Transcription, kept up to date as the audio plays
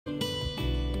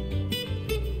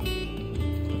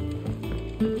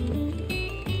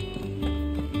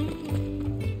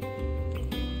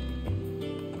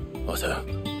Otto,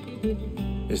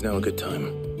 is now a good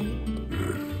time?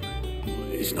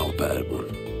 It's not a bad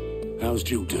one. How's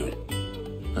Jill doing?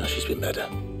 Oh, she's been better.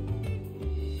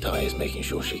 Ty is making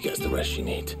sure she gets the rest she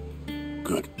needs.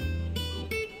 Good.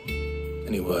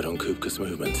 Any word on Kupka's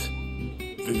movements?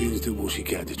 Vivian's doing what she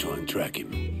can to try and track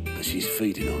him, but she's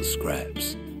feeding on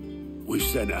scraps. We've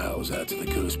sent owls out to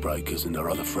the Cursebreakers and their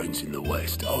other friends in the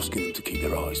west, asking them to keep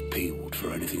their eyes peeled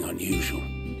for anything unusual.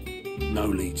 No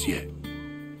leads yet,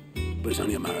 but it's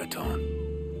only a matter of time.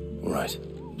 All right.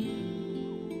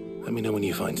 Let me know when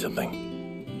you find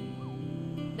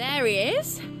something. There he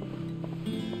is.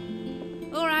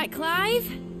 All right, Clive.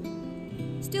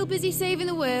 Still busy saving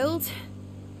the world.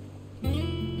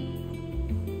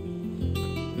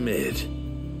 Mid.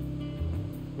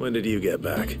 When did you get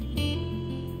back?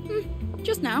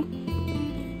 Just now.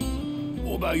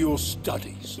 What about your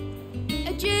studies?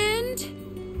 Adjourned.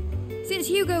 Since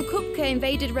Hugo Kupka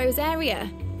invaded Rosaria.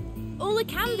 All the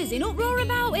canva's in uproar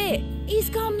about it. He's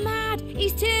gone mad.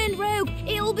 He's turned rogue.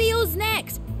 It'll be us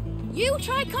next. You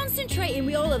try concentrating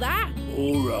with all of that.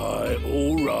 All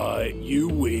right. You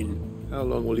win. How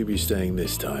long will you be staying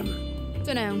this time?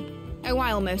 Dunno. A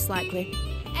while, most likely.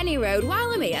 Any road,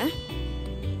 while I'm here,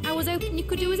 I was hoping you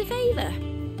could do us a favour.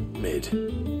 Mid.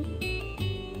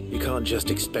 You can't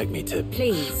just expect me to...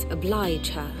 Please, oblige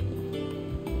her.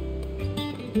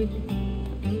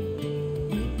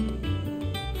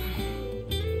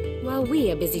 While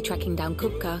we are busy tracking down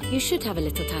Kupka, you should have a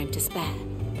little time to spare.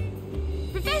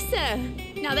 Professor!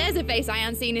 Now there's a face I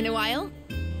haven't seen in a while.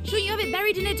 Shouldn't you have it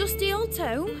buried in a dusty old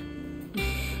tome?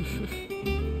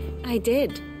 I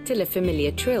did, till a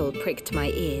familiar trill pricked my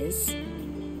ears.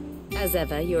 As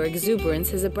ever, your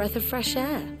exuberance is a breath of fresh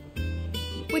air,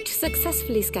 which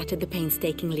successfully scattered the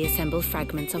painstakingly assembled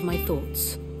fragments of my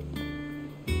thoughts.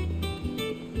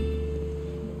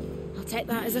 I'll take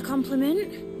that as a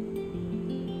compliment.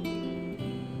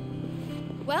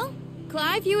 Well,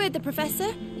 Clive, you heard the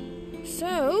Professor.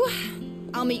 So,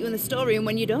 I'll meet you in the storeroom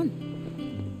when you're done.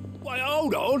 Wait,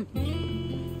 hold on.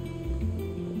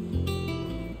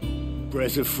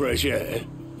 Breath of fresh air.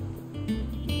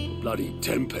 Bloody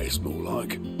tempest, more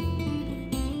like.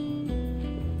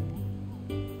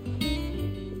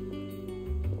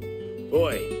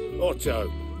 Oi, Otto,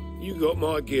 you got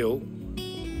my gill?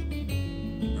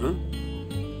 Huh?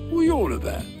 What are you on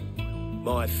about?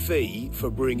 My fee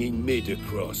for bringing Mid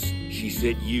across. She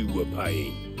said you were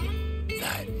paying.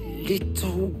 That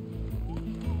little...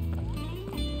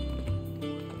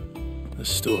 The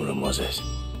storeroom, was it?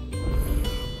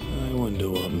 I wonder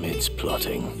what Mid's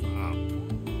plotting.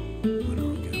 When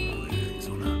I get my hands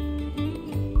on her.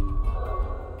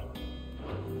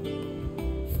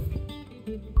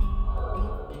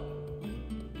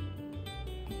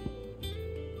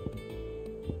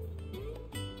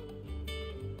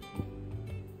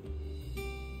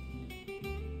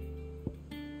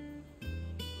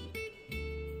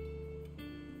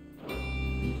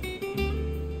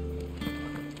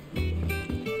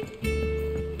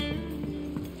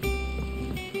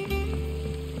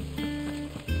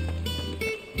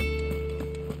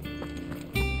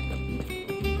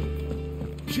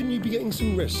 Shouldn't you be getting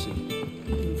some rest soon?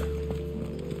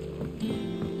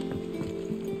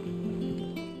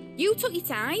 You took your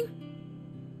time.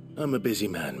 I'm a busy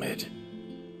man, Mid.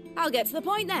 I'll get to the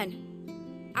point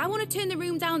then. I want to turn the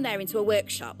room down there into a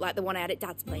workshop like the one I had at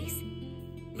Dad's place.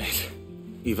 Mid,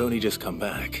 you've only just come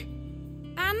back.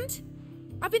 And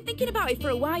I've been thinking about it for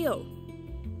a while.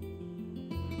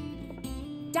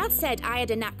 Dad said I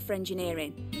had a knack for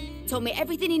engineering. Told me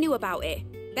everything he knew about it.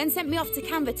 Then sent me off to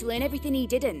Canva to learn everything he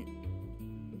didn't.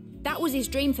 That was his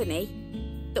dream for me.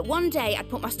 That one day I'd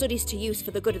put my studies to use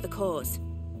for the good of the cause.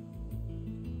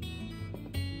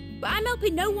 But I'm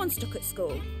helping no one stuck at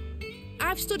school.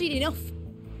 I've studied enough.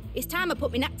 It's time I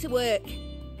put my knack to work.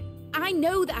 I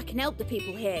know that I can help the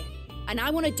people here, and I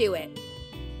want to do it.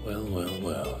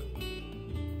 Well.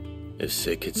 If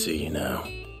Sid could see you now.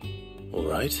 All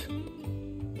right?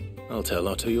 I'll tell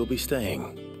Otto you'll be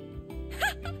staying.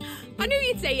 I knew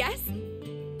you'd say yes.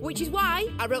 Which is why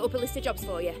I wrote up a list of jobs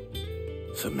for you.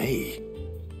 For me?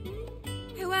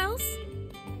 Who else?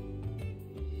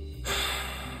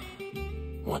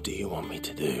 What do you want me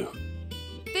to do?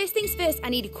 First things first, I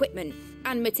need equipment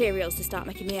and materials to start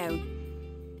making my own.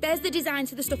 There's the designs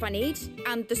for the stuff I need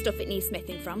and the stuff it needs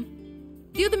smithing from.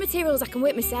 The other materials I can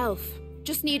work myself.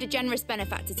 Just need a generous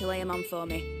benefactor to lay them on for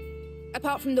me.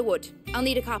 Apart from the wood, I'll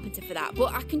need a carpenter for that,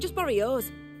 but I can just borrow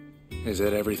yours. Is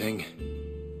that everything?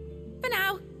 For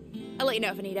now. I'll let you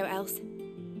know if I need out else.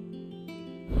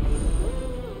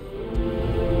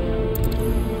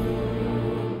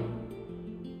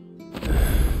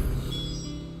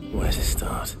 Well.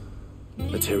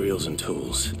 materials and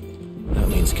tools. That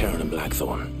means Karen and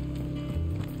Blackthorn.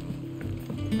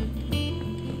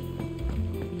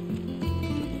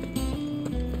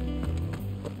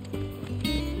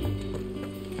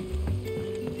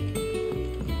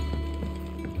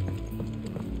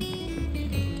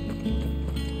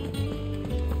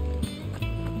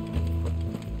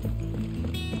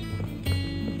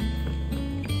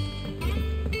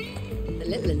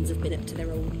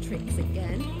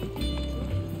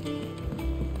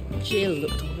 Jill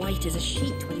looked white as a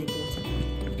sheet when they brought her.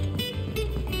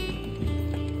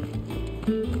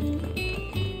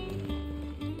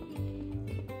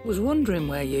 Was wondering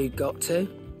where you'd got to.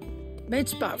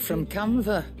 Mid's back from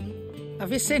Canva.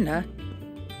 Have you seen her?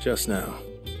 Just now.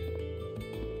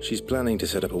 She's planning to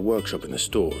set up a workshop in the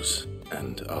stores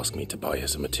and ask me to buy her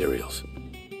some materials.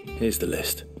 Here's the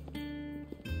list.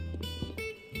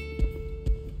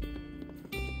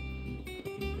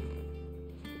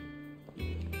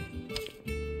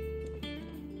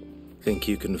 Think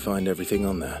you can find everything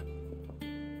on there?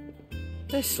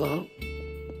 This lot?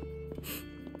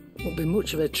 Wouldn't be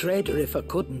much of a trader if I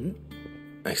couldn't.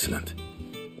 Excellent.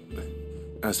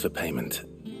 As for payment...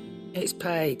 It's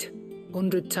paid.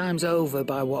 100 times over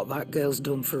by what that girl's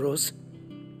done for us.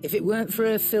 If it weren't for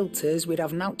her filters, we'd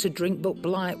have naught to drink but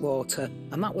Blight water,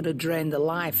 and that would have drained the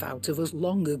life out of us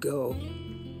long ago.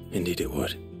 Indeed it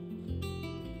would.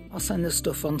 I'll send the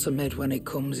stuff on to Mid when it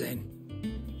comes in.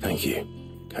 Thank you,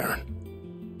 Karen.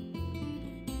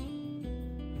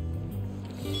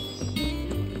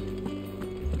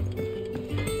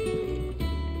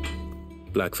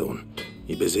 Blackthorn,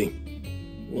 you busy?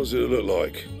 What's it look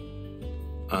like?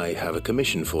 I have a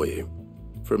commission for you.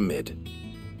 From Mid.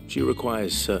 She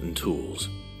requires certain tools.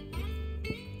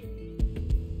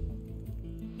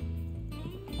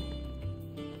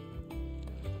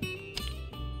 Do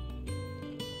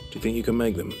you think you can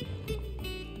make them?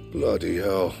 Bloody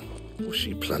hell. What's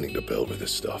she planning to build with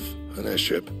this stuff? An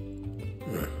airship?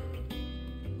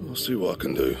 I'll see what I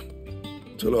can do.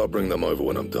 Tell her I'll bring them over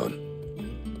when I'm done.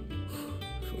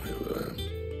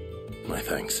 My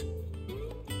thanks.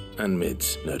 And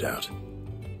Mid's, no doubt.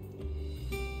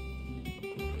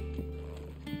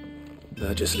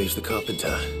 That just leaves the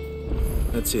carpenter.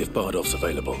 Let's see if Bardolph's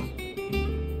available.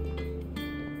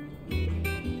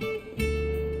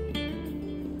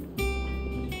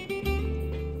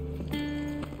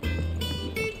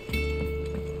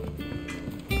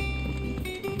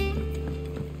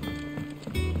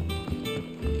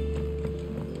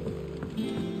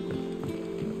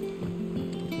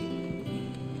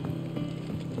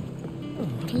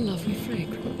 What a lovely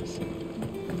fragrance.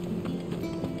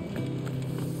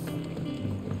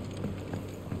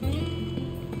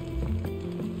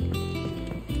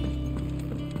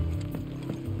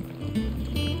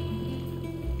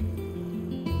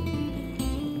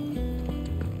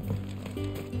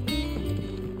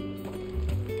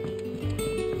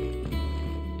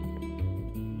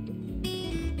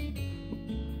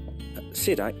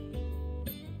 Sid, I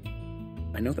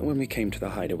know that when we came to the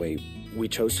hideaway, we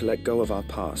chose to let go of our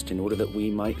past in order that we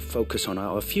might focus on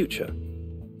our future.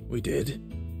 We did?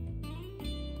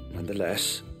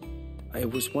 Nonetheless, I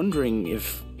was wondering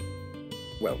if...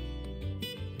 Well,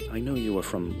 I know you are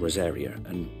from Rosaria,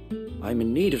 and I'm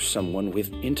in need of someone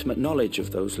with intimate knowledge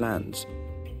of those lands.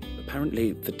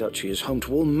 Apparently, the Duchy is home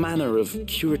to all manner of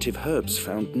curative herbs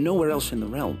found nowhere else in the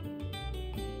realm.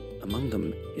 Among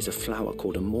them is a flower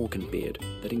called a morganbeard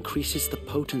that increases the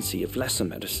potency of lesser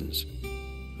medicines.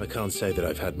 I can't say that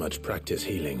I've had much practice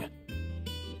healing.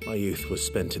 My youth was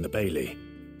spent in the Bailey.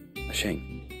 A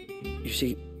shame. You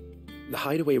see, the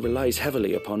hideaway relies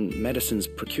heavily upon medicines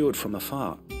procured from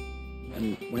afar.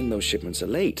 And when those shipments are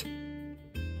late,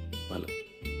 well,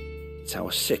 it's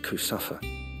our sick who suffer.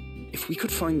 If we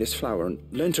could find this flower and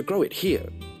learn to grow it here,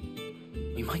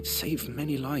 we might save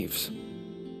many lives.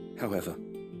 However,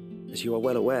 as you are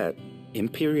well aware,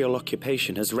 Imperial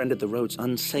occupation has rendered the roads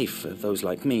unsafe for those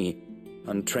like me,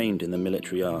 untrained in the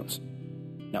military arts.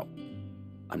 Now,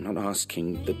 I'm not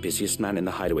asking the busiest man in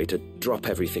the hideaway to drop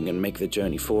everything and make the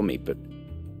journey for me, but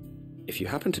if you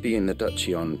happen to be in the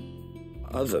Duchy on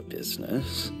other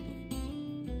business...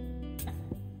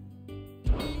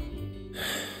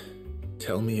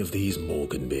 Tell me of these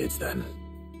morganbeards, then.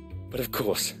 But of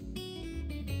course.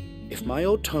 If my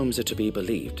old tomes are to be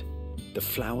believed, the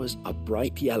flowers are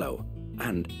bright yellow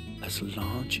and as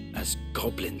large as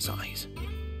goblins' eyes.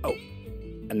 Oh,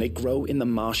 and they grow in the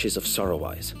marshes of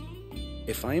Sorrowwise.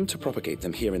 If I am to propagate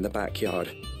them here in the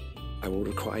backyard, I will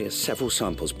require several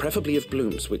samples, preferably of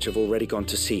blooms which have already gone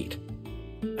to seed.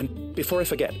 And before I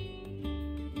forget,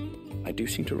 I do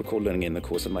seem to recall learning in the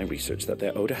course of my research that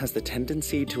their odor has the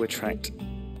tendency to attract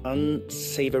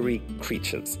unsavory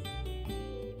creatures.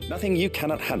 Nothing you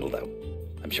cannot handle, though,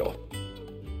 I'm sure.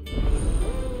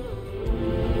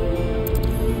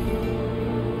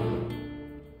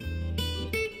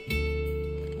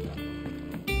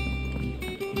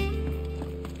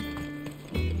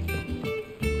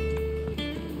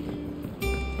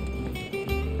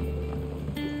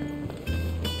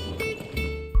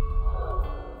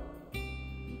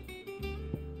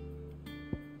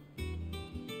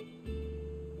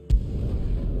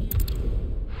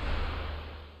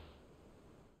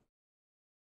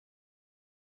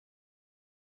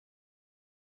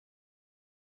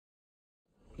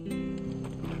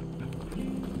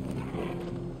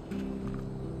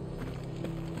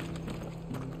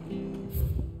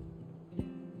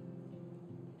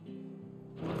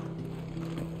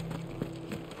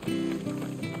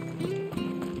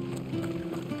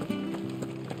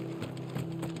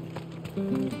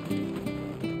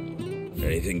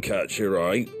 Anything catch your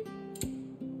eye?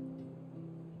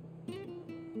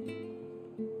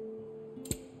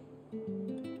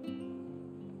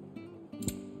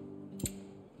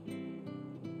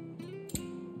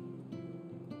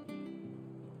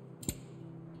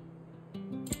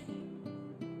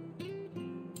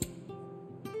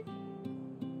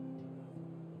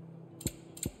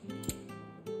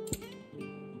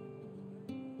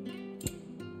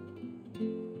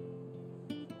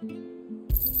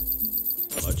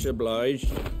 Much obliged.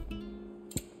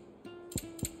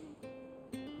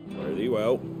 Very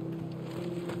well.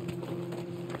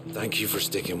 Thank you for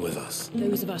sticking with us.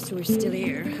 Those of us who are still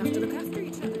here have to look after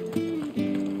each other.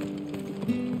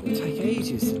 It'll take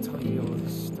ages to tidy all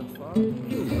this stuff up.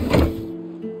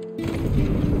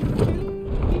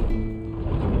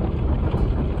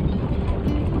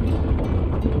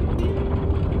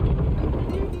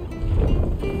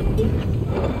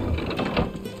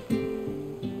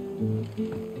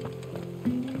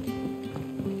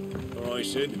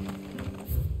 Sid.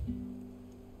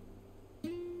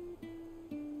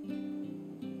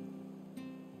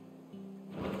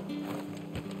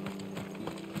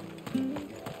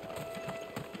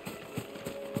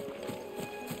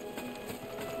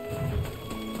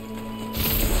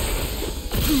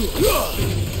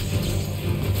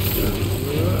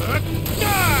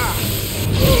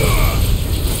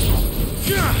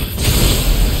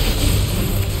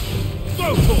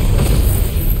 Go for it!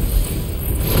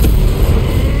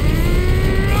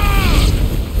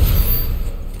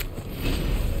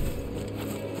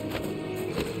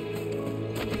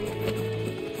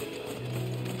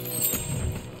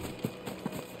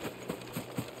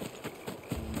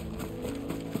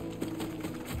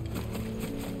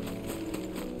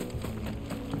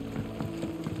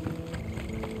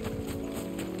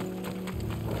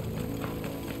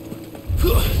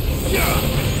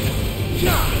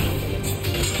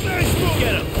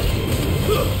 Get him!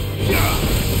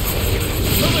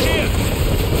 Over here!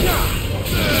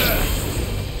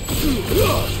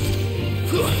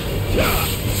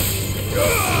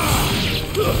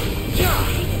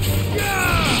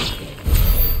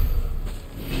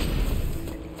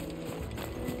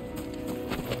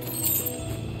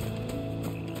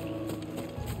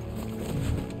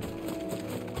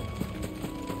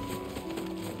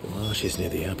 The marshes near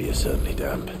the Abbey are certainly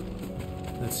damp.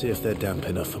 Let's see if they're damp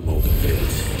enough for more than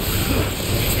this.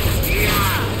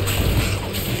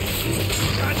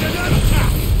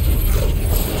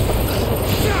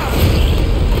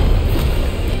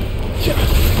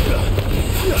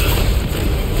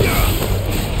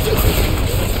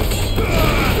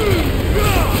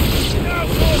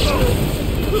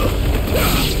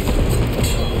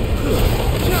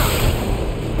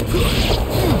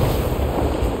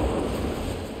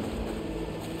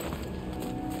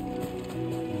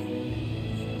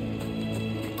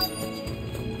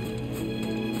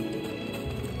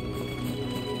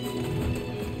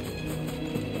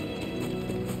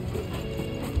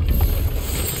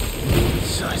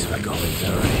 Size of a goblin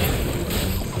turret.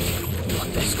 Not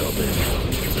this goblin.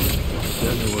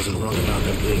 Certainly wasn't wrong about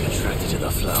them being attracted to the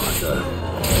flower, though.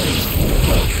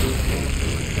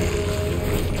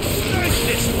 Nice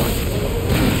this one!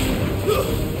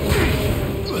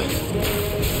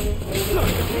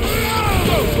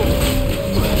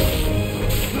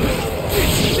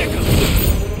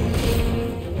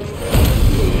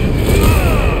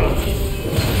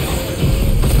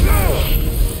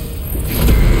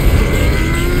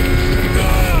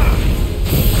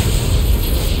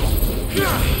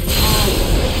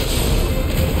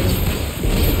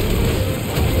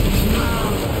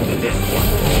 This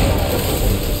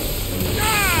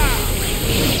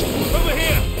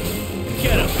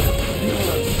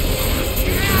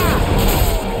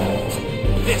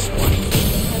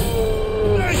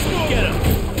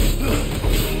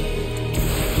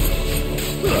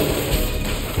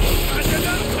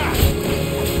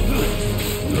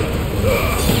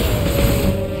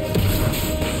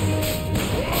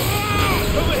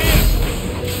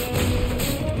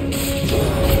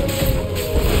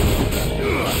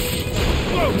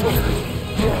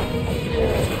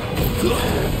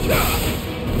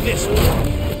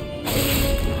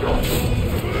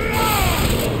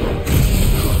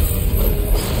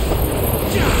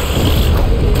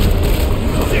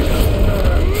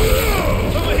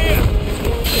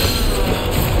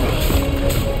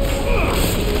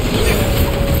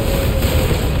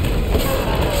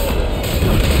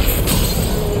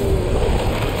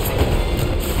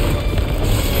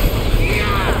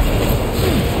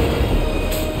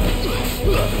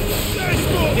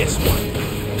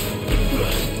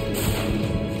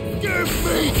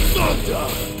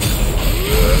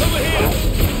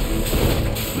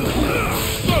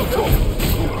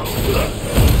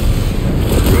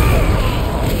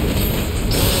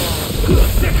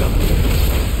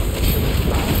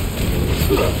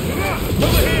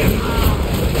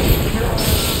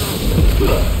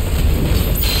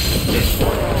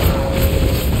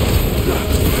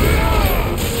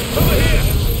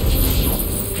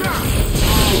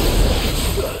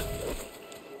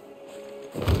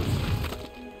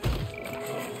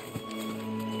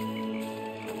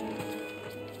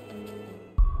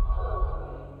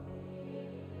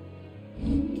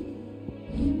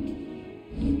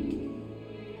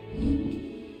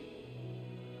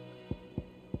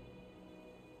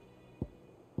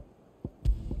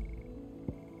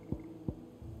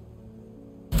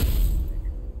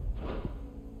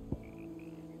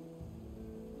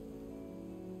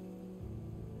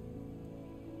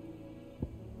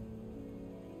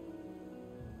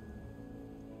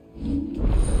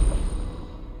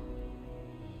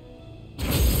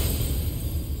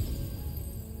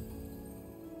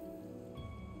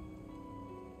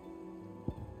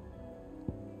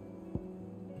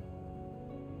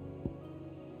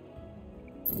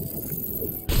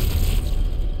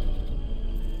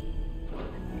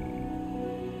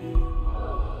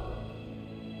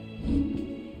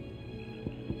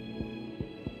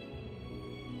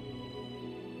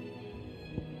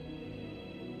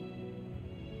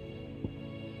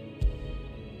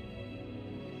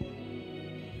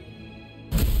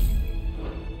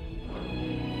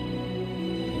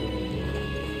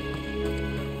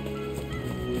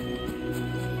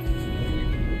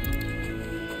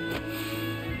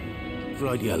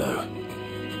bright yellow.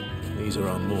 These are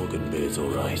our Morgan beards, all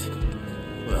right.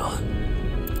 Well,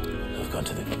 I've gone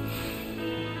to the...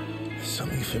 There's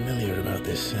something familiar about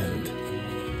this scent.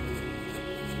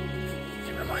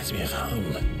 It reminds me of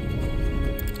home.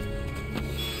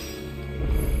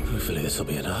 Hopefully this will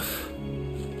be enough.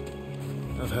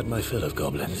 I've had my fill of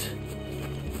goblins.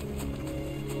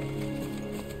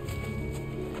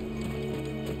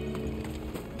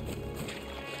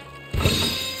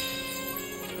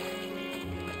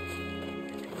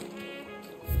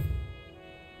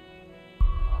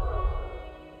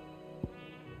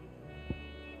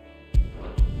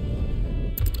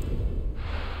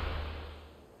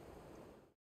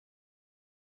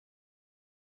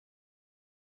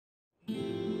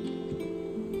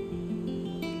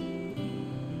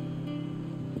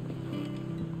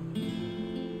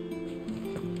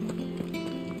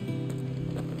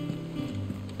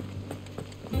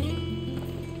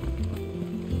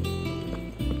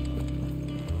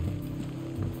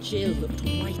 Jill looked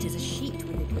white as a sheet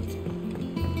when they put it.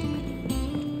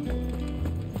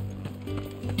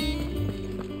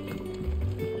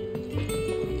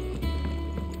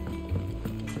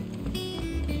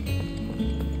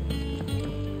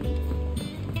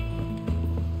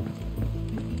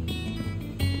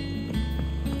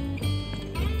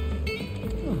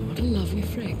 Oh, what a lovely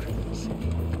fragrance.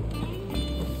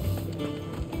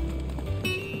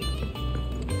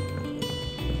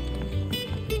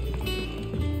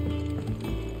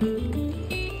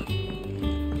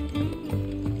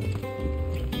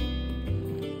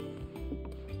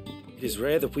 It is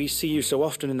rare that we see you so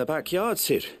often in the backyard,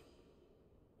 Sid.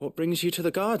 What brings you to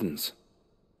the gardens?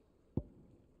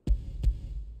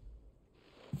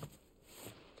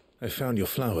 I found your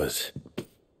flowers.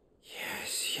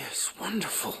 Yes,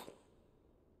 wonderful.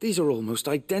 These are almost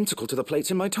identical to the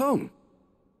plates in my tome.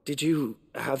 Did you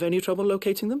have any trouble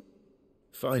locating them?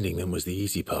 Finding them was the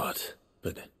easy part,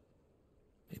 but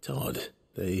it's odd.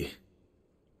 They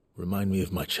remind me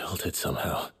of my childhood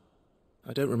somehow.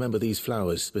 I don't remember these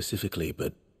flowers specifically,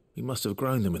 but we must have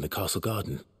grown them in the castle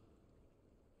garden.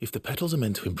 If the petals are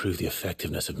meant to improve the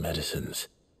effectiveness of medicines,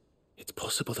 it's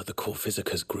possible that the court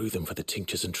physicers grew them for the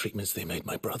tinctures and treatments they made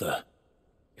my brother.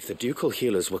 If the ducal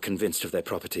healers were convinced of their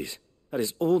properties, that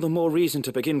is all the more reason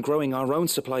to begin growing our own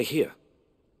supply here.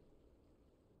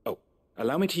 Oh,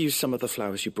 allow me to use some of the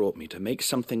flowers you brought me to make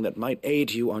something that might aid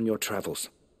you on your travels.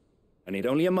 I need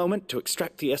only a moment to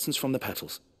extract the essence from the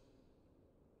petals.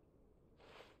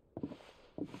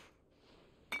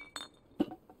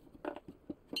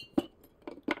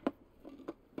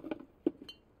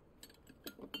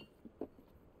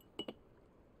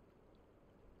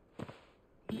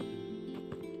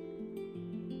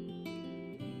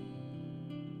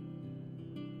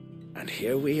 And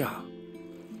here we are,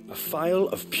 a phial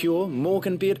of pure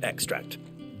Morganbeard extract.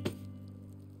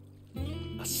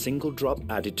 A single drop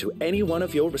added to any one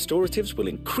of your restoratives will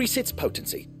increase its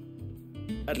potency.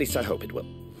 At least I hope it will.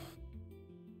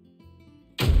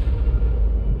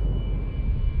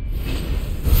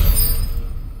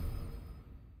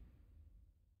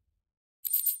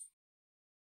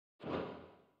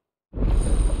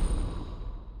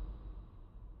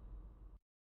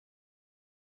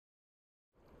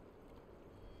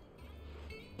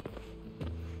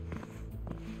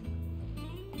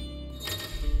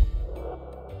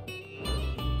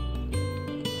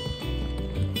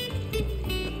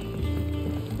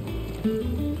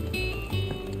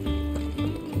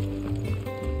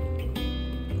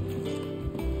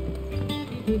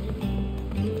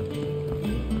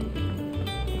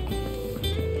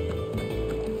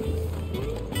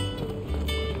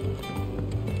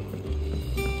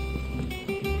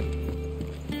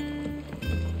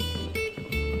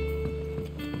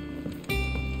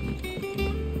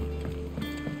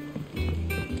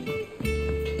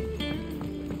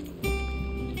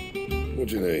 What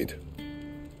do you need?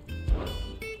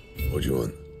 What do you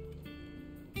want?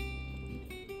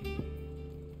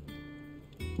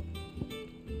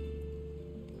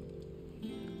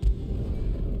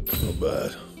 Not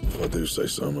bad, if I do say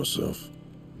so myself.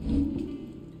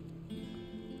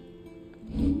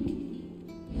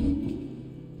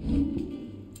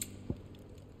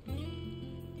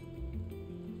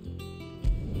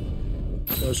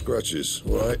 No scratches,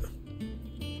 all right?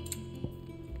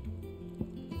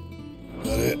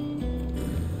 That it?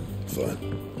 Fine.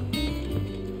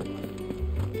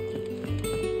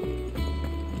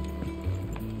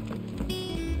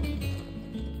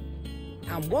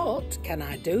 And what can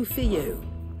I do for you?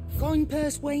 Coin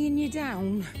purse weighing you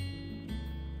down?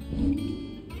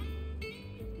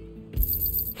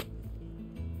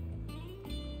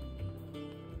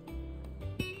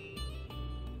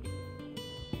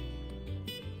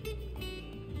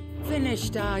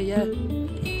 finished, are you?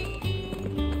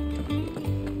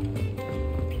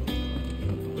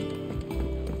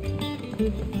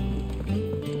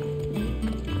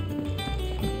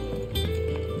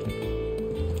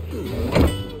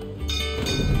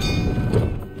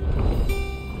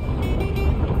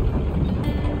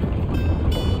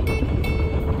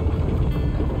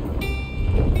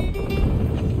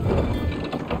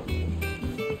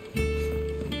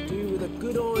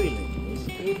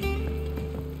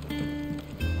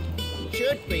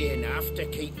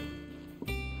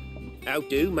 How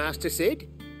do, Master Sid?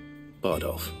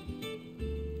 Bardolph.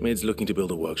 Mid's looking to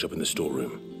build a workshop in the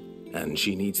storeroom, and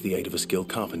she needs the aid of a skilled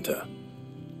carpenter.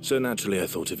 So naturally I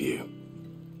thought of you.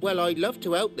 Well, I'd love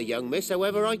to help the young miss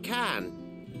however I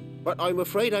can. But I'm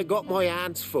afraid I got my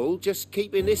hands full just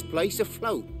keeping this place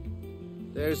afloat.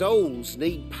 There's holes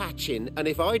need patching, and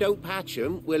if I don't patch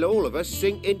them, we'll all of us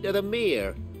sink into the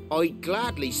mere. I'd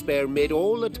gladly spare Mid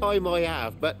all the time I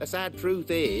have, but the sad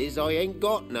truth is, I ain't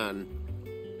got none.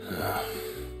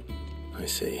 I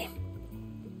see.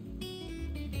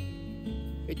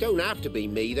 It don't have to be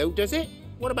me, though, does it?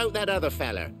 What about that other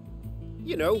fella?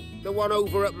 You know, the one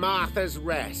over at Martha's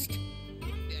Rest.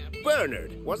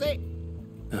 Bernard, was it?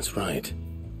 That's right.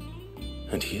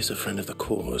 And he is a friend of the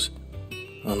cause.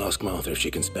 I'll ask Martha if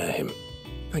she can spare him.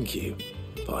 Thank you,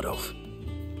 Bardolph.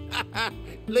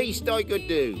 Least I could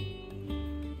do.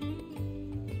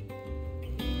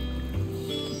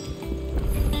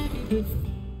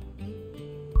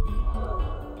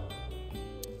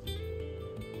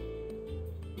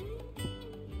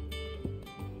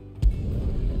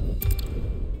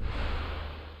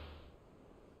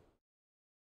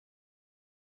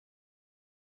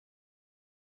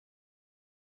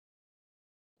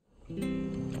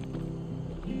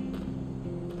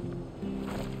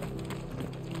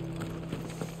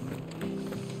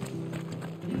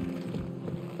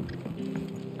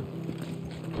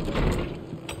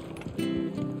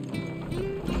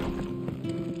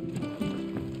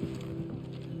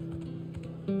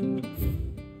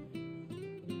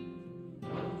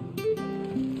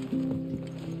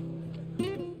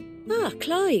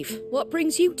 Clive, what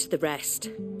brings you to the rest?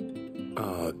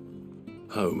 Our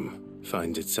home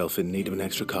finds itself in need of an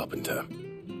extra carpenter.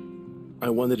 I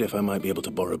wondered if I might be able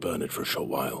to borrow Bernard for a short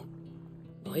while.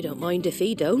 I don't mind if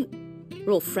he don't.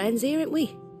 We're all friends here, aren't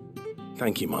we?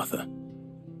 Thank you, Martha.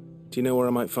 Do you know where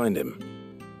I might find him?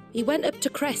 He went up to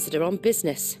Cressida on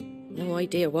business. No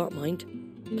idea what, mind.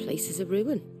 Place is a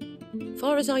ruin.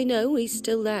 Far as I know, he's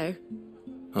still there.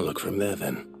 I'll look for him there,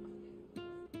 then.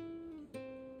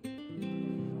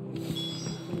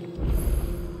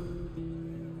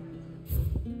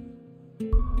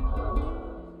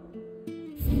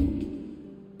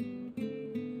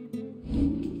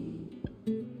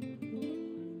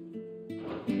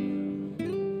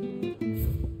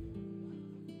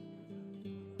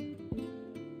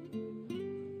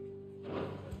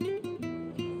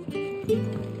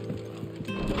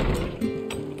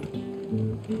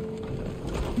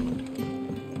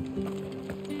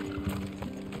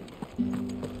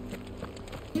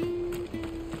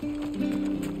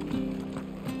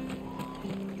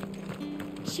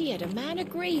 She had a man of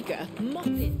Grieger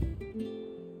mopping.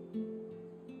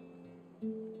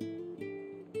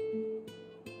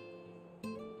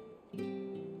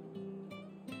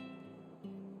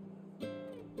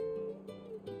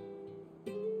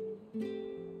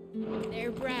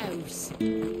 Their brows.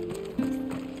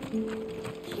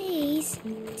 Please,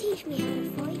 teach me how to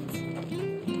fight.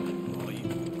 Right.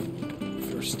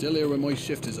 If you're still here when my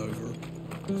shift is over.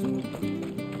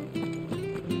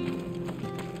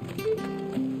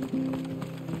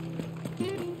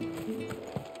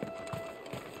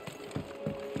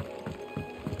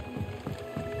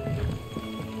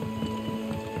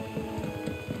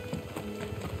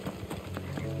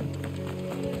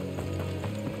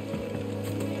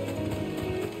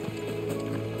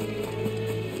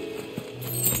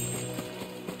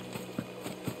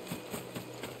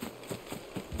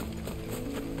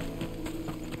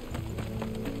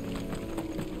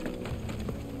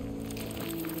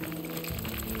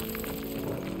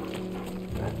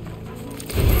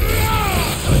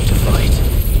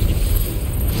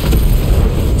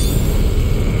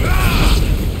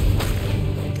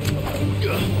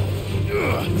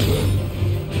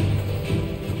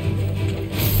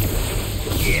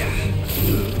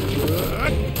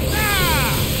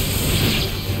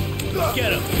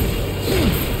 Get him!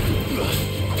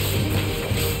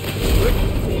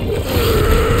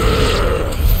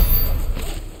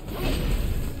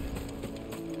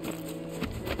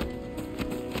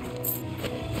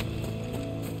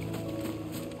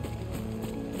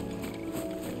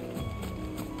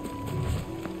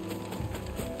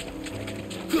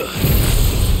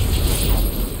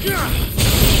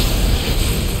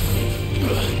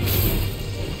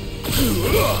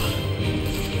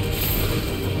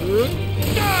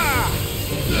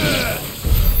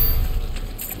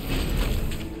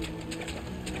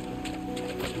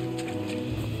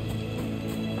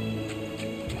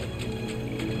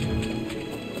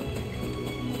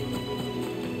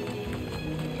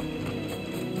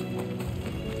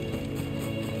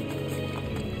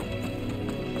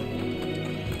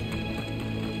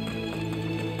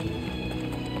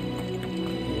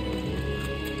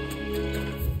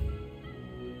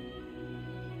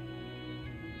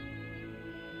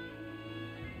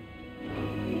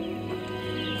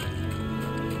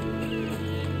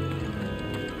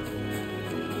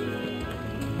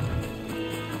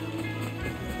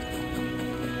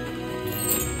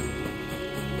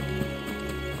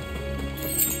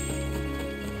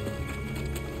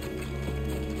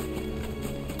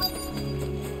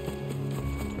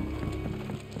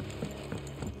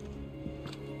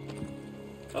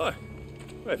 Hi.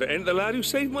 If it ain't the lad who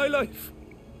saved my life.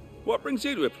 What brings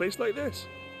you to a place like this?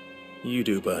 You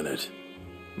do, Bernard.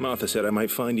 Martha said I might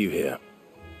find you here.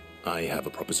 I have a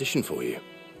proposition for you.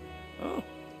 Oh,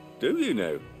 do you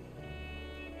now?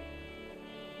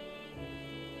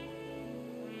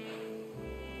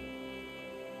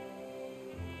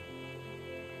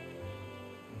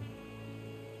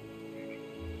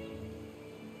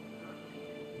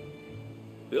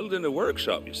 Building a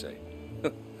workshop, you say?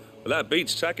 Well, that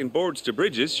beats tacking boards to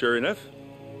bridges, sure enough.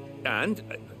 And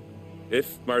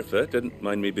if Martha didn't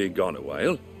mind me being gone a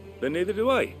while, then neither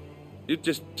do I. You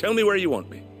just tell me where you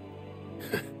want me.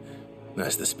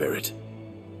 That's the spirit.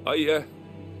 I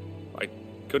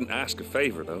couldn't ask a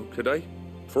favor, though, could I?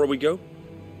 Before we go?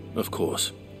 Of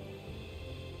course.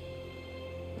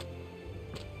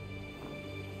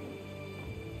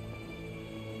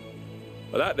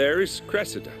 Well, that there is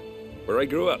Cressida, where I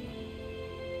grew up.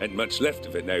 Ain't much left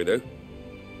of it now, though.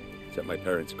 Except my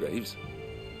parents' graves.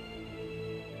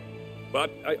 But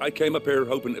I came up here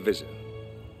hoping to visit.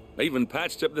 I even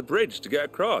patched up the bridge to get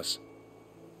across.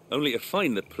 Only to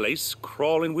find the place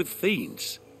crawling with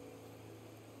fiends.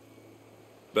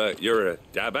 But you're a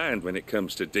dab hand when it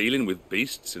comes to dealing with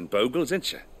beasts and bogles,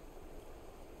 ain't you?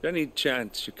 Any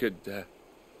chance you could,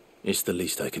 It's the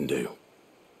least I can do.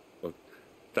 Well,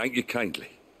 thank you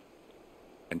kindly.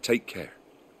 And take care.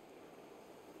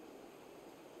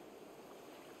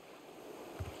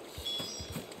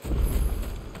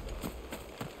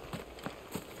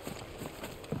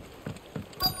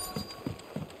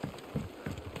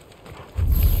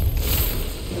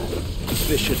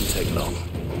 This shouldn't take long.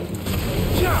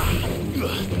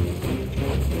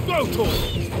 Go to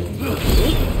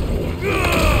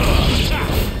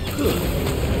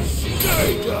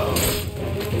There you go.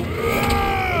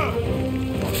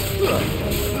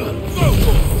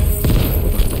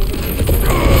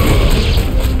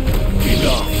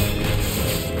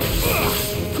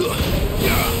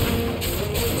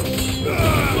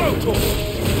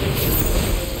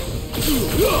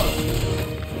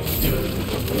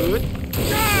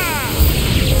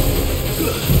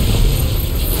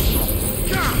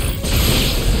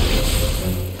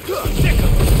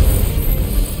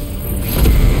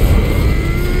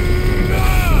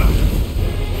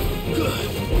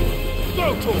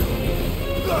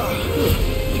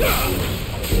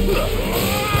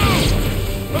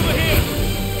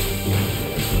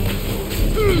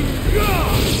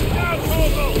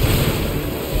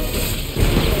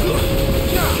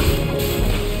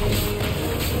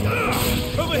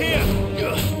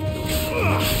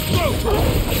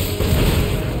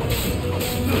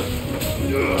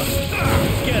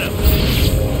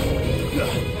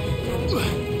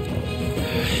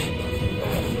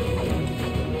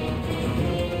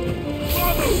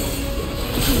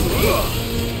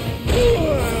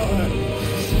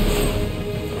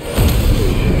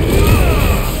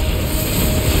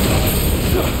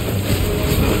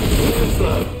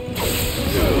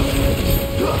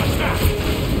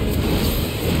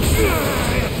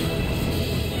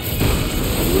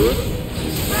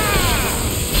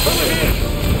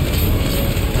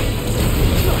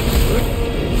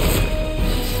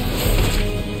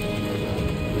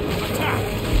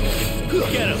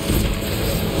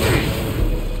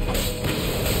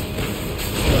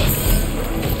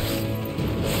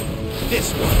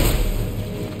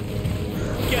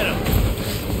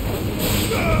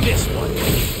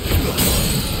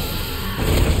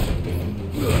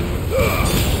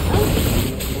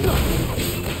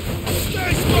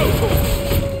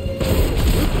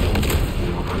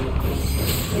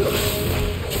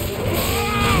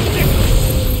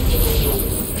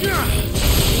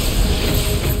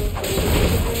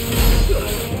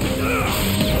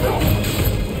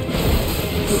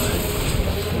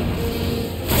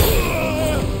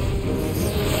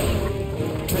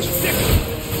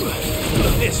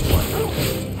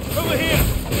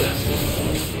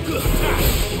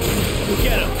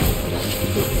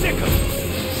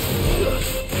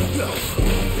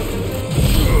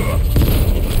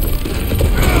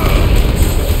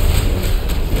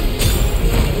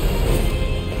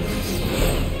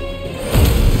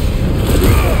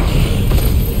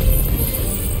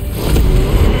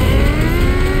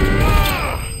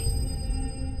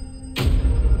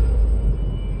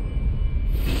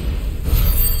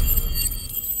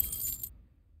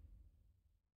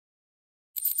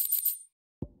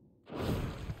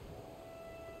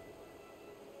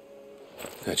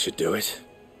 That should do it.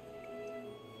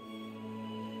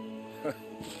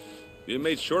 You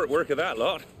made short work of that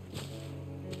lot.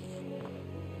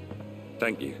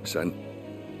 Thank you, son.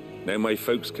 Now my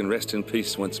folks can rest in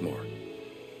peace once more.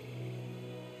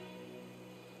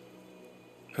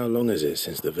 How long is it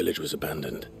since the village was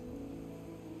abandoned?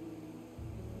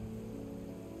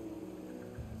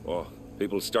 Oh,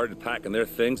 people started packing their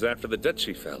things after the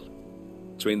duchy fell.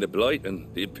 Between the Blight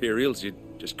and the Imperials, you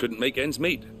just couldn't make ends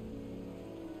meet.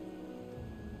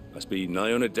 Must be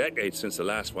nigh on a decade since the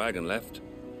last wagon left.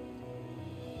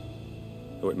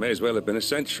 Oh, it may as well have been a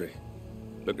century,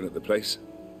 looking at the place.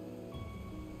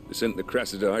 This isn't the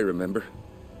Cressida I remember.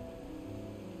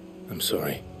 I'm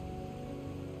sorry.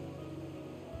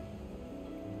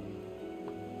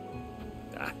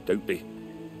 Ah, don't be.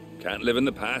 Can't live in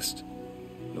the past,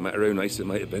 no matter how nice it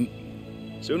might have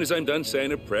been. Soon as I'm done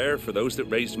saying a prayer for those that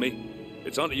raised me,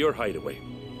 it's on to your hideaway.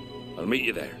 I'll meet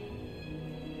you there.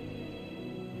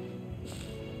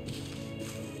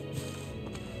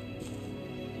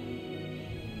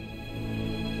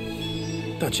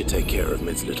 That should take care of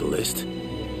Mid's little list.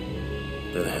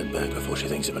 Better head back before she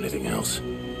thinks of anything else.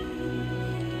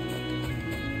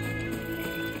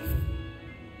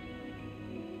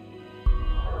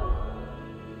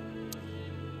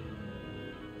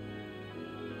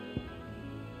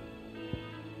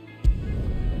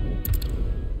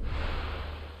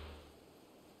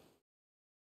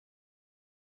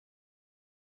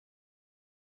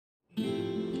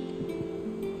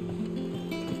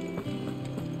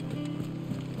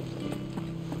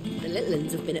 The little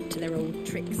ones have been up to their old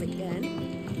tricks again.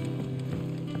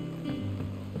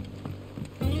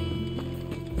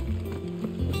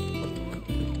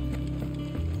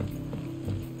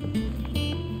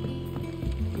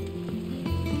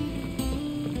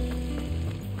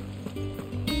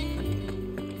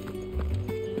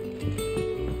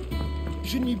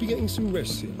 Shouldn't you be getting some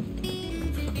rest in?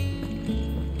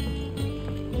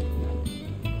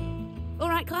 All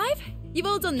right, Clive? You've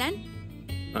all done then?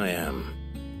 I am.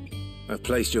 I've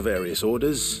placed your various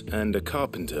orders, and a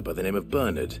carpenter by the name of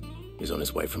Bernard is on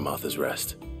his way from Martha's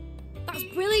Rest. That's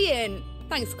brilliant.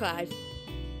 Thanks, Clive.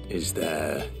 Is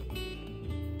there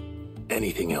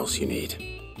anything else you need?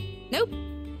 Nope.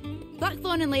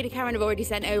 Blackthorn and Lady Karen have already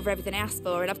sent over everything I asked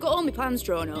for, and I've got all my plans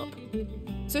drawn up.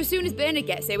 So as soon as Bernard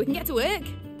gets here, we can get to work.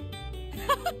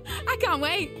 I can't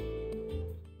wait.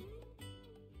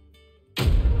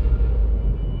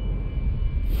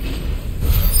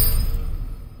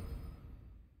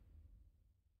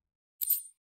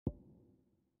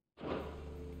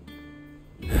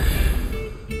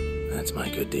 That's my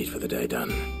good deed for the day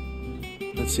done.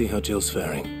 Let's see how Jill's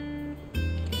faring.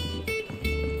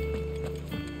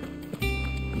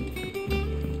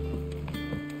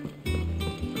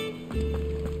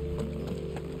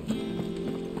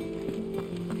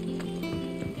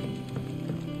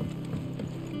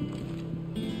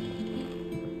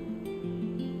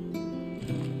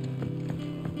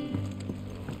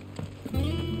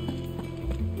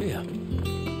 Yeah.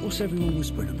 What's everyone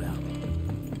whispering about?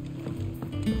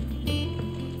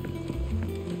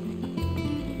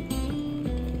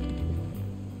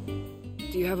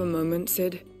 Do you have a moment,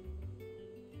 Sid?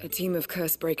 A team of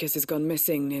curse breakers has gone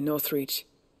missing near Northreach.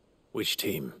 Which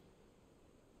team?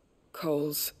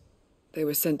 Coles. They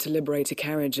were sent to liberate a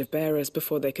carriage of bearers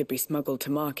before they could be smuggled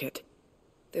to market.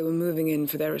 They were moving in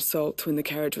for their assault when the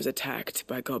carriage was attacked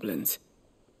by goblins.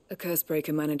 A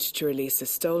cursebreaker managed to release a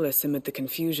Stolas amid the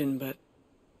confusion, but...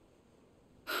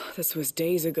 this was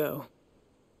days ago.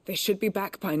 They should be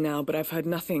back by now, but I've heard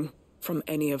nothing from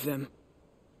any of them.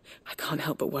 I can't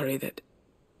help but worry that...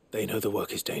 They know the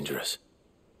work is dangerous.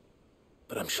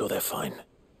 But I'm sure they're fine.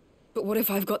 But what if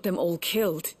I've got them all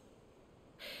killed?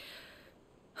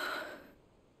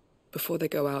 Before they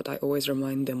go out, I always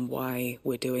remind them why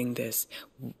we're doing this,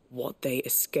 what they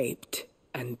escaped,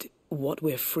 and what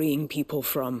we're freeing people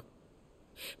from.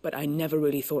 But I never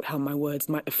really thought how my words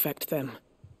might affect them.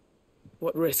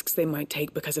 What risks they might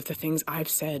take because of the things I've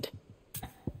said.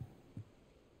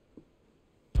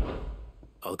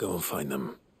 I'll go and find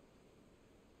them.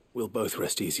 We'll both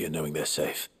rest easier knowing they're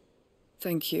safe.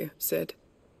 Thank you, Sid.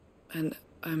 And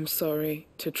I'm sorry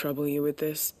to trouble you with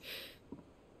this.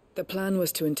 The plan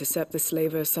was to intercept the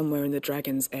slaver somewhere in the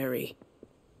Dragon's Eyrie.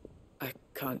 I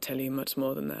can't tell you much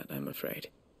more than that, I'm afraid.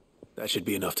 That should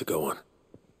be enough to go on.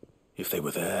 If they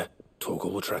were there,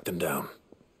 Torgal will track them down.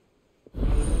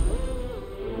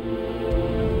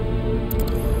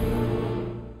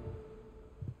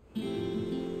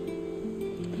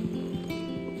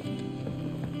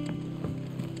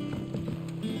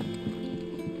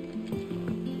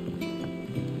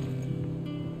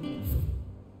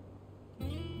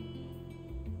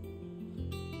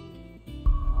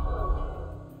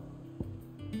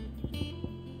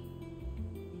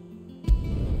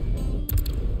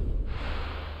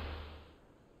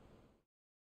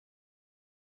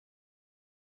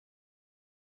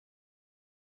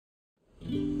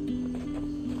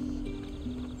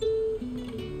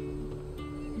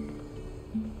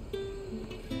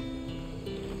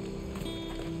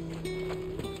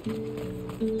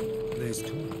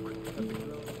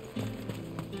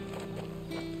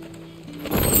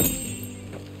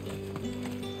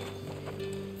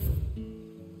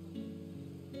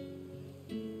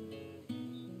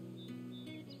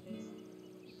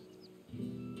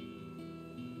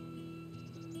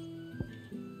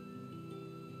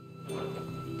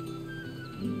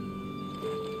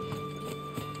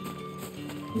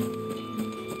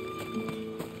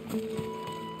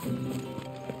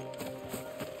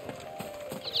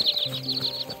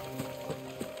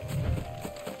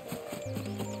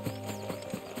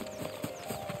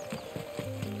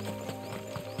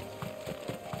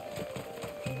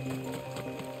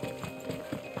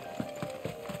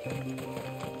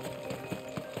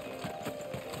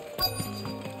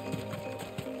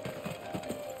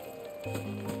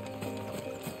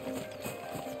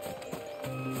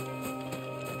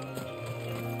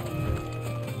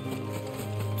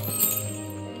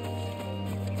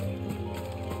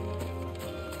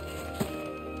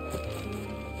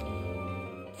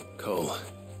 Cole,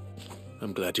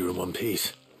 I'm glad you're in one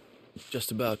piece.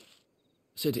 Just about.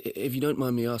 Sid, if you don't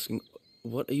mind me asking,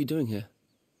 what are you doing here?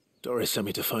 Doris sent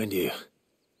me to find you.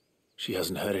 She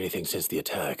hasn't heard anything since the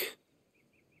attack.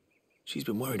 She's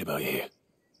been worried about you.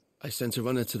 I sent a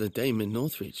runner to the Dame in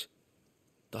Northreach.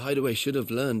 The hideaway should have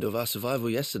learned of our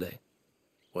survival yesterday.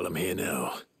 Well, I'm here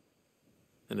now.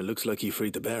 And it looks like you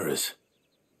freed the bearers.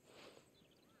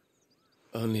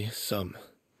 Only some.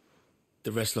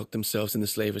 The rest locked themselves in the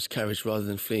slavers' carriage rather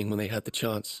than fleeing when they had the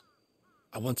chance.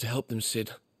 I want to help them,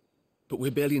 Sid. But we're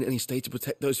barely in any state to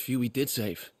protect those few we did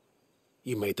save.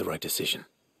 You made the right decision.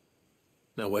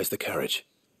 Now where's the carriage?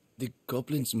 The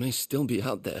goblins may still be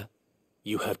out there.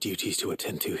 You have duties to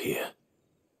attend to here.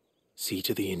 See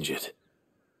to the injured.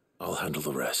 I'll handle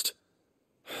the rest.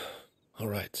 All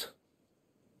right.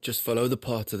 Just follow the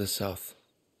path to the south.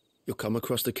 You'll come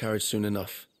across the carriage soon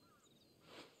enough.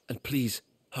 And please,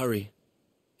 hurry.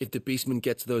 If the beastmen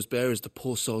get to those bearers, the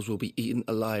poor souls will be eaten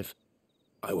alive.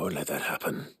 I won't let that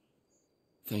happen.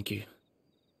 Thank you.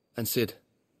 And Sid,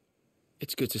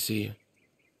 it's good to see you.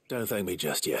 Don't thank me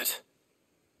just yet.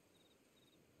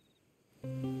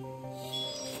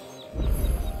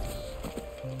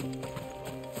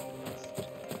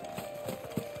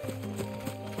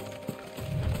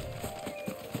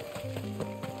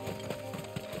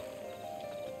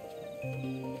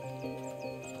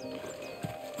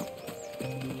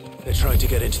 They're trying to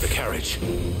get into the carriage.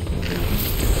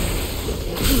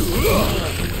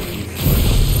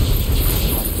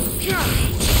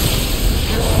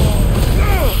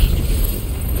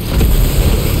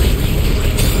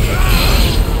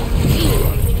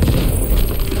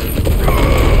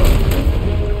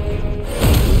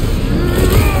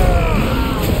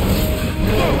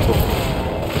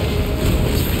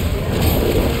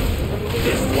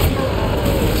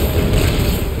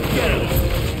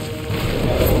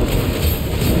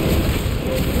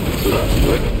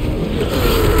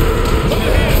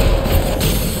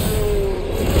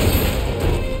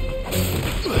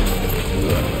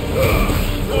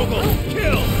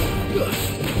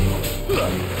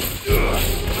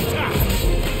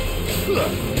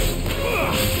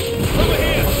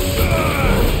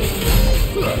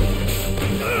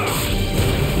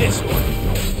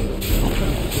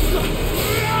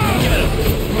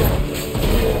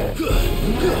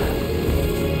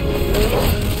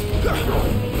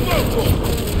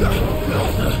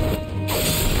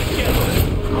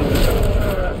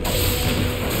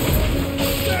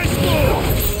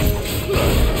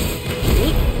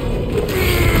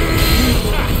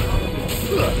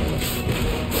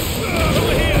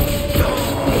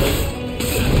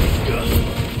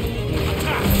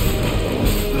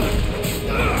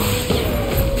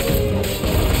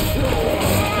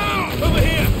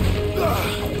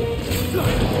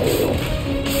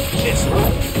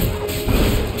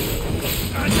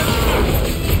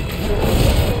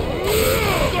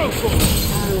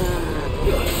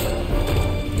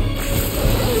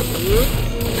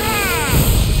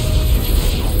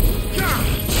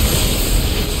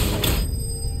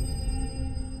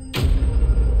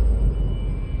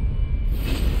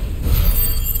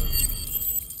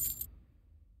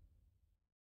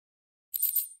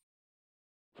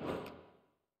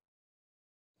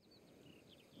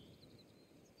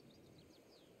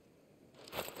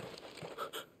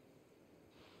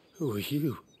 Who are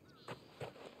you?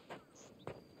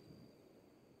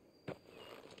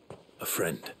 A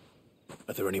friend.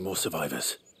 Are there any more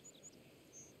survivors?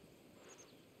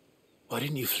 Why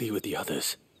didn't you flee with the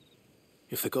others?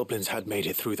 If the goblins had made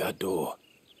it through that door,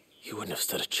 you wouldn't have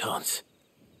stood a chance.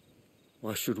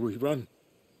 Why should we run?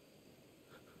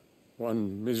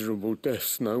 One miserable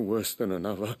death's no worse than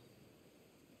another.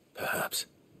 Perhaps.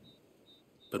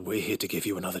 But we're here to give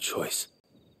you another choice.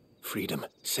 Freedom,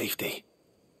 safety,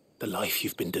 the life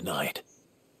you've been denied.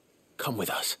 Come with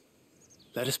us.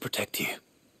 Let us protect you.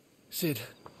 Sid,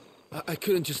 I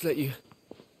couldn't just let you...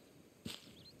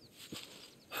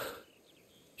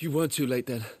 You weren't too late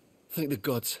then. Thank the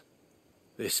gods.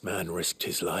 This man risked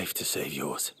his life to save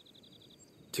yours.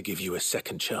 To give you a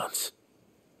second chance.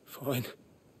 Fine.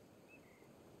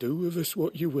 Do with us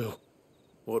what you will.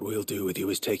 What we'll do with you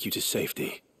is take you to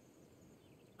safety.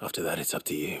 After that, it's up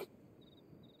to you.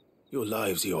 Your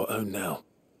lives are your own now.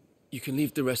 You can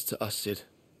leave the rest to us, Sid.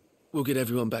 We'll get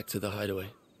everyone back to the hideaway.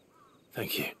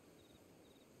 Thank you.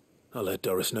 I'll let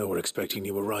Doris know we're expecting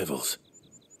new arrivals.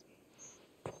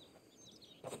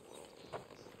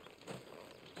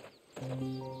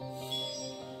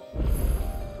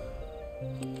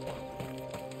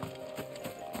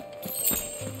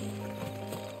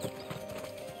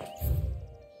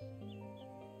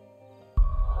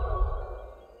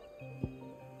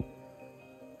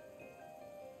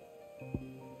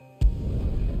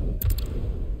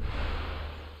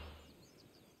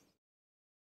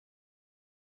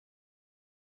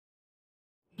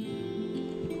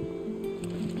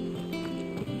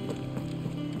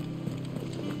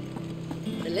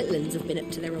 The little uns have been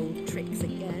up to their old tricks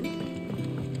again.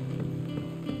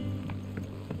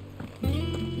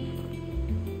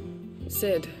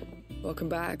 Sid, welcome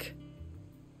back.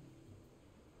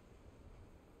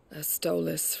 A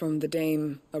stolus from the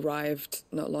Dame arrived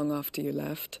not long after you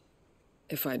left.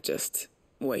 If I'd just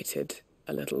waited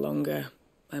a little longer,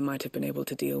 I might have been able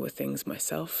to deal with things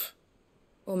myself.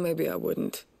 Or maybe I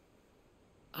wouldn't.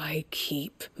 I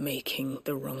keep making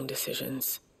the wrong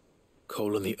decisions.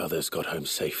 Cole and the others got home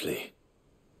safely.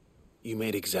 You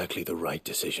made exactly the right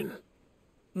decision.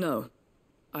 No,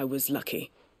 I was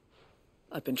lucky.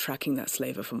 I've been tracking that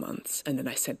slaver for months, and then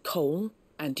I sent Cole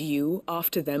and you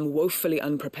after them woefully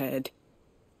unprepared.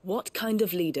 What kind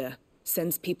of leader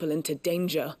sends people into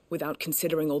danger without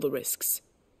considering all the risks?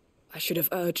 I should have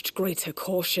urged greater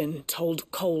caution, told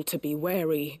Cole to be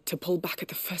wary, to pull back at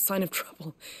the first sign of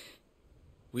trouble.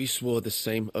 We swore the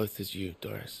same oath as you,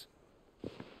 Doris.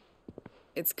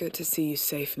 It's good to see you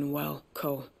safe and well,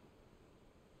 Cole.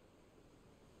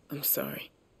 I'm sorry.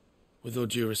 With all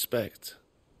due respect,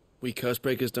 we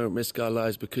Cursebreakers don't risk our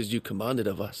lives because you commanded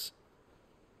of us.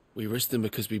 We risk them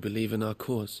because we believe in our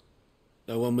cause.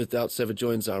 No one with doubts ever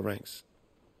joins our ranks.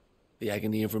 The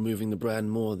agony of removing the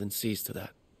brand more than sees to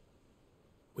that.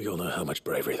 We all know how much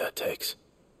bravery that takes.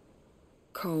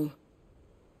 Cole,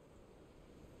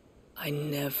 I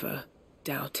never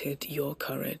doubted your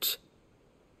courage.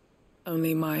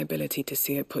 Only my ability to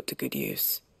see it put to good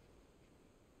use.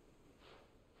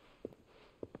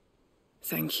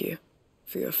 Thank you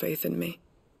for your faith in me.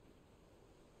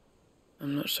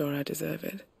 I'm not sure I deserve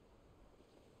it.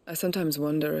 I sometimes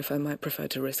wonder if I might prefer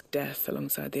to risk death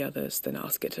alongside the others than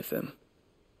ask it of them.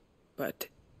 But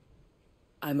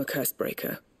I'm a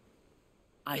Cursebreaker.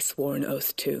 I swore an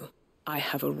oath too. I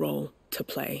have a role to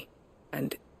play,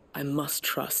 and I must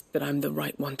trust that I'm the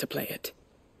right one to play it.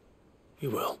 You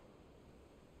will.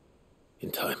 In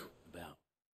time.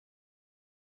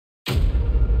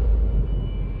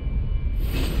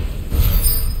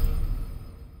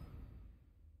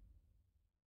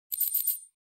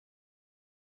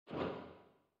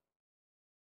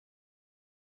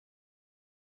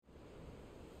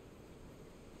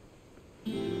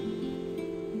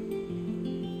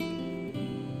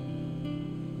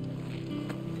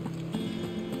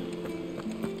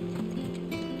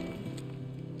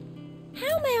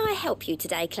 How may I help you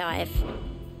today, Clive?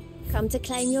 Come to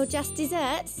claim your just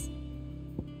desserts?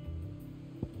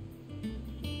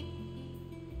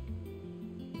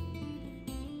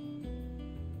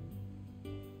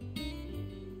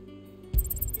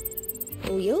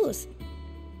 All yours.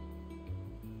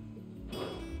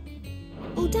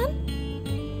 All done?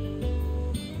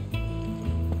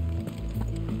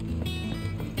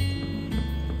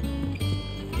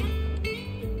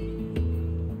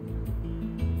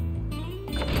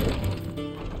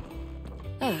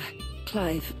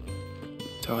 Clive.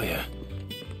 Talia.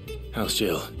 How's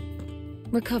Jill?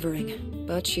 Recovering,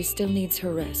 but she still needs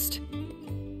her rest.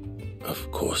 Of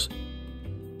course.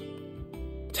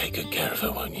 Take good care of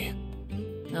her, won't you?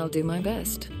 I'll do my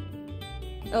best.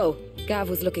 Oh, Gav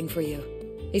was looking for you.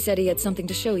 He said he had something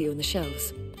to show you in the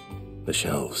shelves. The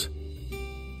shelves?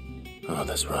 Oh,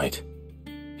 that's right.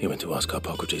 He went to ask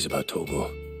Harpocrates about Torgor.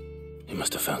 He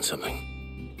must have found something.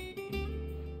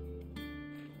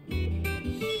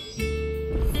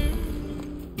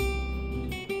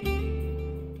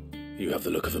 You have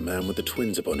the look of a man with the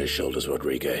twins upon his shoulders,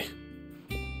 Rodrigue.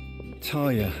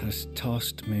 Talia has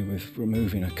tasked me with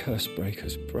removing a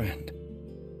Cursebreaker's brand.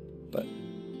 But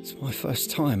it's my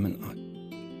first time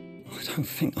and I don't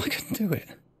think I can do it.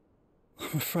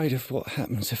 I'm afraid of what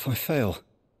happens if I fail.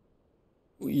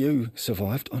 You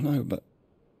survived, I know, but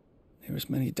near as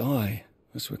many die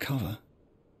as recover.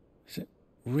 Is it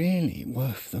really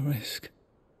worth the risk?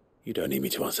 You don't need me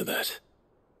to answer that.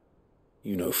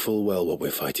 You know full well what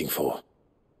we're fighting for.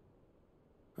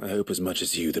 I hope as much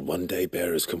as you that one day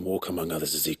bearers can walk among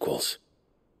others as equals.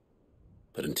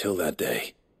 But until that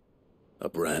day, a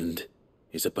brand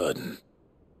is a burden,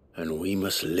 and we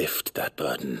must lift that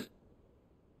burden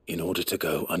in order to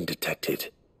go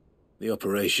undetected. The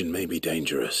operation may be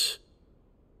dangerous,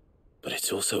 but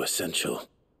it's also essential,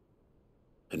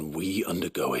 and we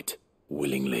undergo it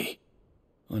willingly.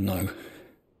 I know.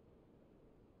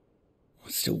 I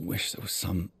still wish there was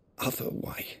some other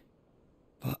way.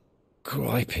 But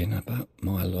griping about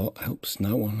my lot helps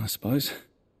no one, I suppose.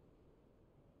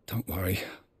 Don't worry.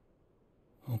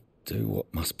 I'll do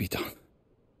what must be done.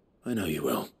 I know you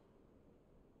will.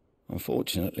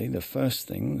 Unfortunately, the first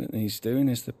thing that needs doing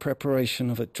is the preparation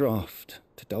of a draft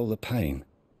to dull the pain.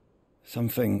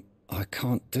 Something I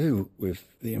can't do with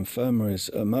the infirmary's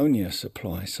ammonia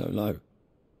supply so low.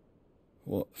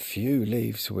 What few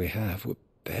leaves we have would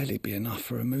barely be enough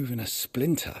for removing a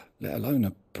splinter, let alone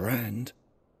a brand.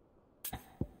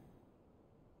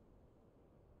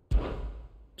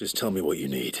 Just tell me what you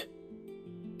need.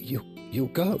 You'll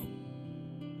go?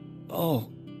 Oh,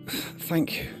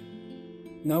 thank you.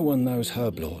 No one knows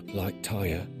herb lore like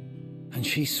Taya, and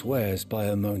she swears by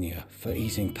ammonia for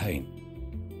easing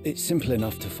pain. It's simple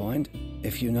enough to find,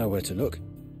 if you know where to look.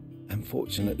 And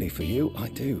fortunately for you, I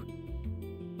do.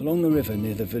 Along the river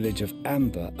near the village of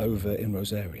Amber over in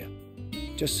Rosaria.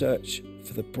 Just search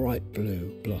for the bright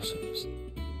blue blossoms.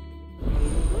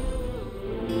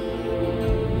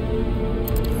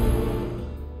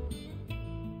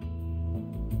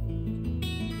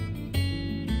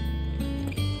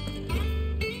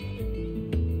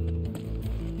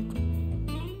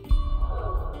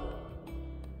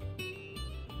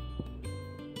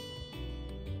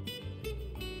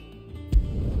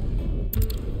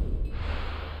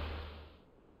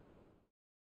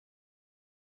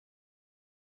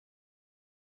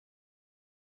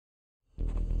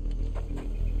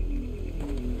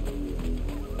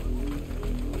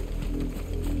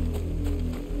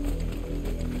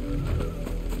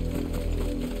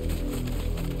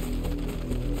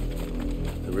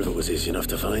 Was easy enough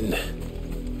to find.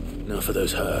 Now for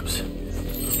those herbs.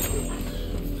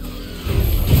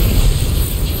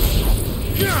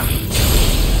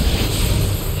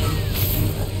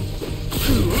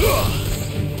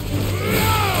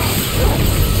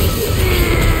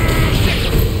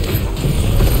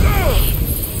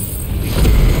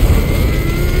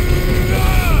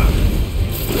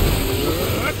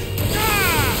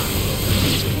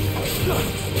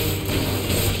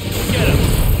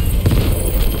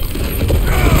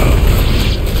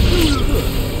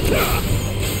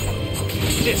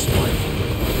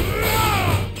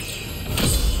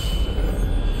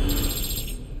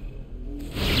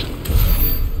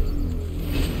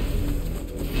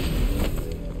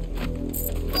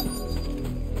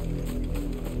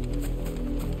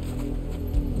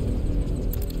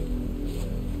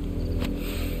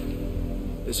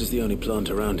 This is the only plant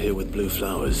around here with blue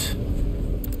flowers.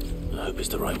 I hope it's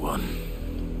the right one.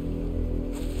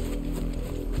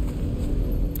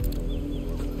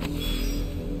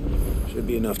 Should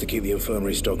be enough to keep the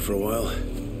infirmary stocked for a while.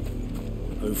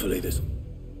 Hopefully this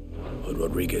Hood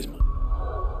Rodriguez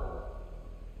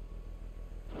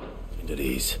at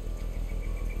ease.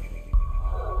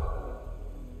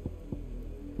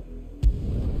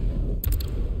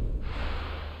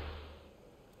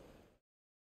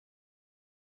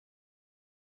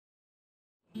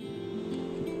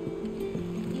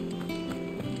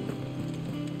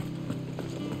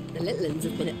 The little ones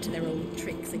have been up to their old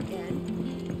tricks again.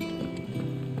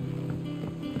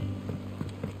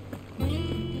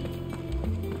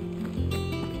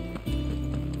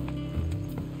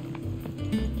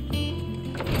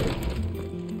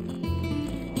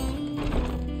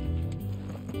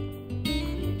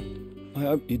 I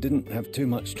hope you didn't have too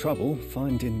much trouble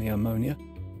finding the ammonia.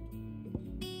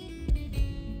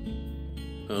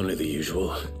 Only the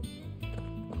usual.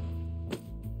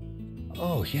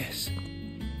 Oh, yes.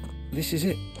 This is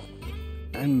it.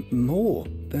 And more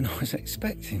than I was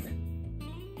expecting.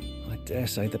 I dare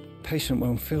say the patient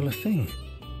won't feel a thing.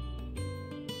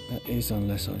 That is,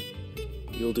 unless I...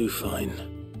 You'll do fine.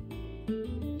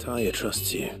 Taya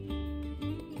trusts you,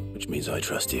 which means I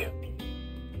trust you.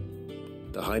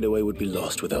 The hideaway would be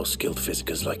lost without skilled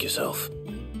physicers like yourself.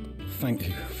 Thank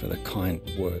you for the kind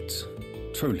words.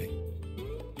 Truly.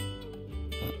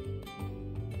 But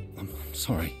I'm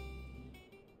sorry.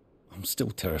 I'm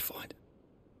still terrified.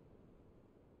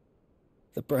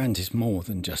 The brand is more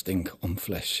than just ink on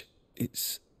flesh.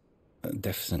 It's a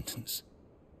death sentence.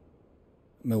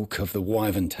 Milk of the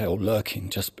wyvern tail lurking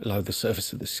just below the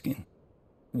surface of the skin.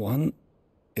 One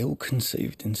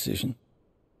ill-conceived incision,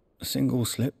 a single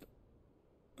slip,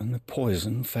 and the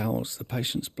poison fouls the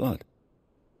patient's blood.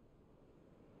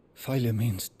 Failure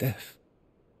means death,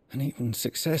 and even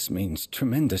success means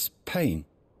tremendous pain.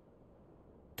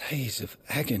 Days of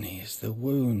agony as the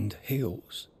wound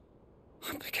heals.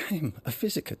 I became a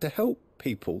physiker to help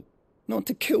people, not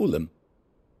to kill them.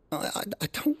 I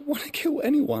don't want to kill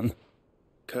anyone.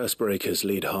 Cursebreakers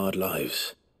lead hard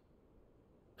lives,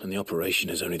 and the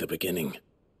operation is only the beginning.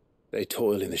 They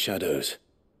toil in the shadows,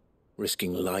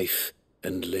 risking life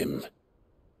and limb,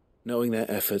 knowing their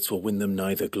efforts will win them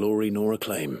neither glory nor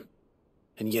acclaim.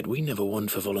 And yet we never won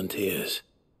for volunteers.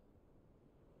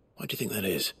 Why do you think that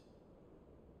is?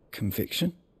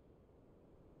 Conviction?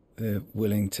 They're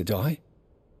willing to die?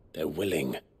 They're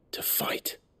willing to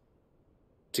fight.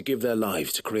 To give their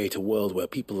lives to create a world where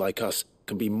people like us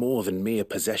can be more than mere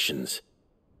possessions.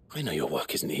 I know your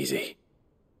work isn't easy,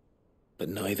 but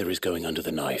neither is going under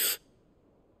the knife.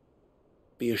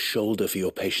 Be a shoulder for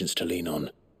your patients to lean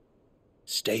on.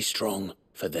 Stay strong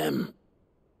for them.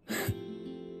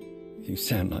 You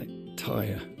sound like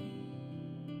Taya.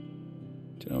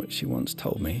 Do you know what she once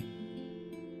told me?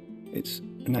 It's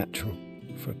natural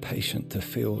for a patient to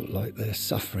feel like they're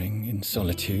suffering in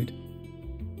solitude,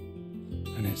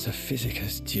 and it's a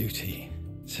physiker's duty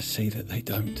to see that they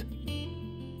don't.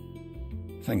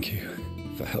 Thank you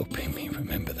for helping me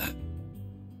remember that.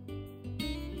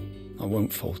 I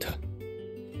won't falter.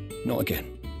 Not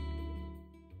again.